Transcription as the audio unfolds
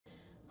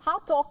How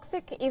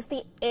toxic is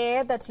the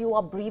air that you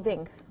are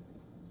breathing?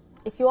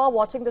 If you are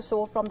watching the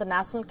show from the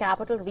National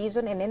Capital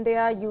Region in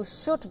India, you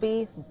should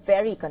be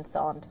very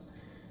concerned.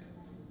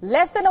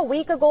 Less than a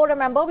week ago,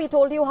 remember, we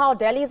told you how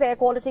Delhi's air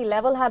quality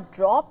level had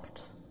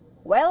dropped?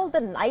 Well,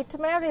 the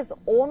nightmare is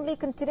only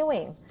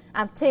continuing,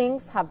 and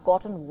things have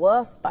gotten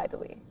worse, by the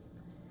way.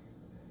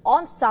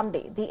 On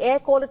Sunday, the Air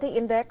Quality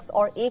Index,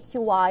 or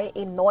AQI,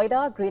 in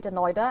Noida, Greater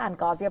Noida and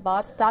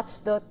Ghaziabad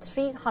touched the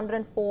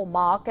 304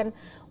 mark. And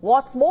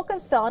what's more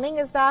concerning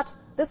is that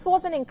this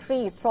was an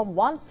increase from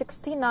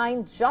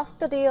 169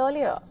 just a day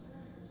earlier.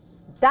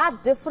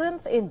 That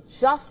difference in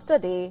just a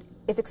day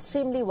is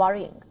extremely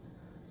worrying.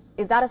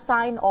 Is that a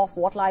sign of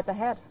what lies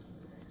ahead?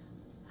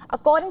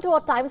 According to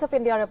a Times of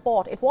India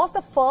report, it was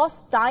the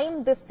first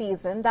time this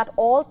season that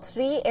all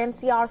three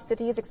NCR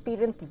cities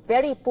experienced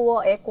very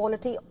poor air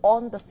quality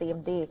on the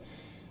same day.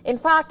 In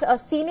fact, a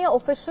senior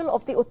official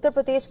of the Uttar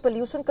Pradesh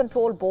Pollution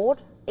Control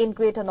Board in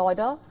Greater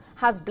Noida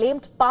has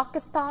blamed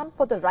Pakistan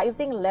for the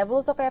rising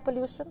levels of air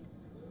pollution.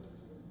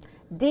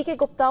 D.K.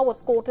 Gupta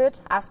was quoted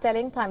as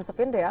telling Times of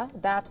India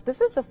that this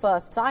is the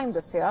first time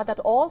this year that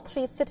all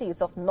three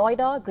cities of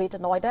Noida, Greater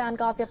Noida and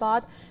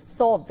Ghaziabad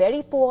saw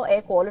very poor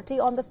air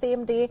quality on the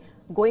same day,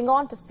 going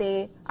on to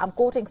say, I'm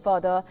quoting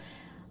further,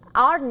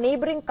 our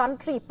neighboring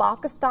country,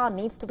 Pakistan,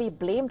 needs to be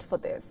blamed for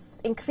this.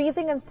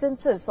 Increasing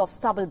instances of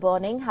stubble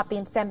burning have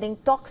been sending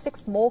toxic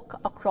smoke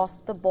across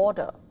the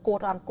border,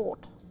 quote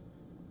unquote.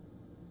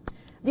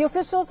 The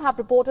officials have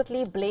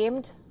reportedly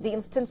blamed the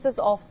instances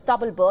of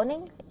stubble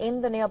burning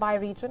in the nearby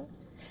region,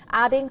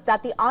 adding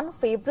that the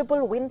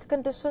unfavorable wind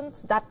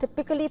conditions that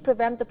typically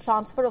prevent the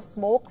transfer of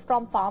smoke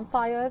from farm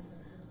fires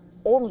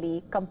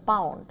only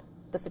compound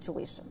the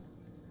situation.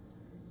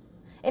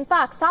 In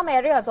fact, some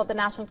areas of the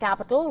national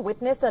capital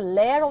witnessed a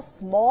layer of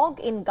smog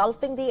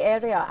engulfing the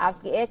area as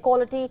the air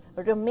quality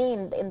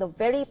remained in the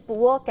very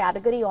poor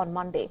category on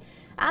Monday.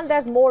 And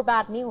there's more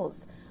bad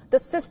news. The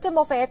System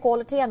of Air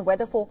Quality and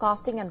Weather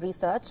Forecasting and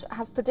Research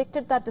has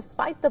predicted that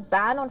despite the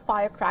ban on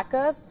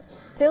firecrackers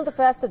till the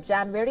 1st of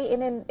January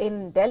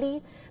in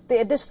Delhi,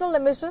 the additional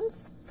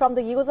emissions from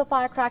the use of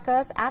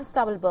firecrackers and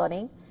stubble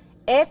burning,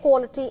 air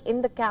quality in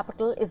the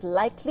capital is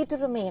likely to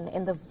remain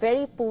in the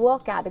very poor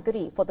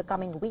category for the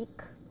coming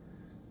week.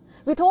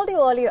 We told you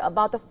earlier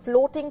about the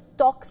floating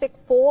toxic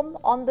foam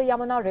on the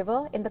Yamuna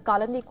River in the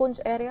Kalandi Kunj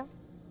area.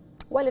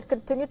 Well, it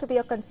continued to be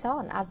a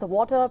concern as the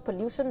water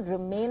pollution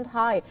remained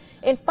high.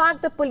 In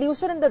fact, the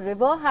pollution in the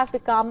river has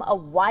become a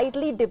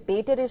widely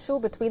debated issue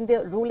between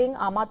the ruling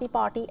Aam Aadmi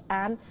Party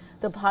and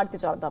the Bharatiya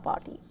Janata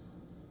Party.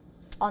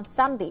 On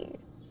Sunday,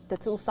 the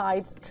two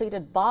sides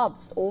traded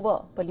barbs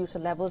over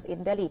pollution levels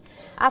in Delhi.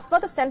 As per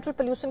the Central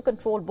Pollution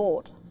Control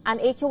Board, an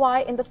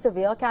AQI in the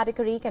severe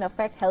category can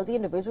affect healthy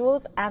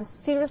individuals and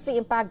seriously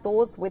impact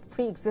those with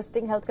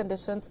pre-existing health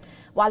conditions,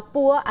 while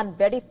poor and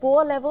very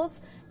poor levels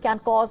can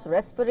cause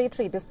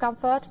respiratory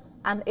discomfort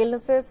and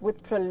illnesses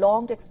with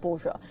prolonged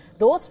exposure.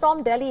 Those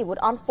from Delhi would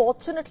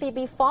unfortunately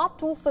be far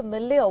too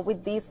familiar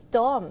with these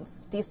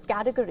terms, these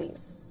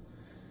categories.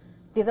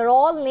 These are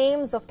all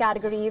names of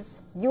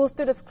categories used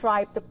to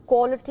describe the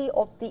quality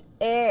of the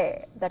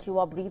air that you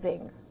are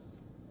breathing.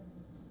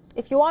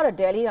 If you are a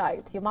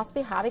Delhiite, you must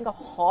be having a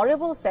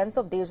horrible sense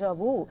of deja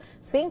vu,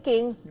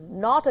 thinking,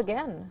 not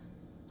again.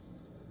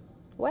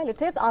 Well,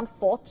 it is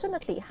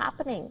unfortunately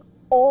happening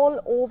all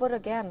over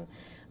again.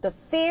 The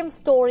same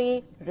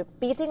story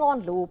repeating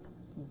on loop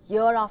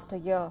year after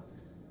year,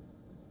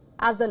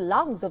 as the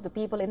lungs of the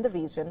people in the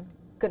region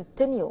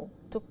continue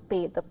to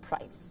pay the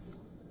price.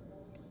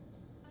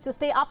 To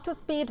stay up to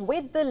speed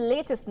with the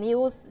latest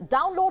news,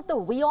 download the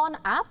WION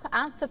app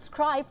and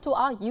subscribe to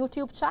our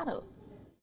YouTube channel.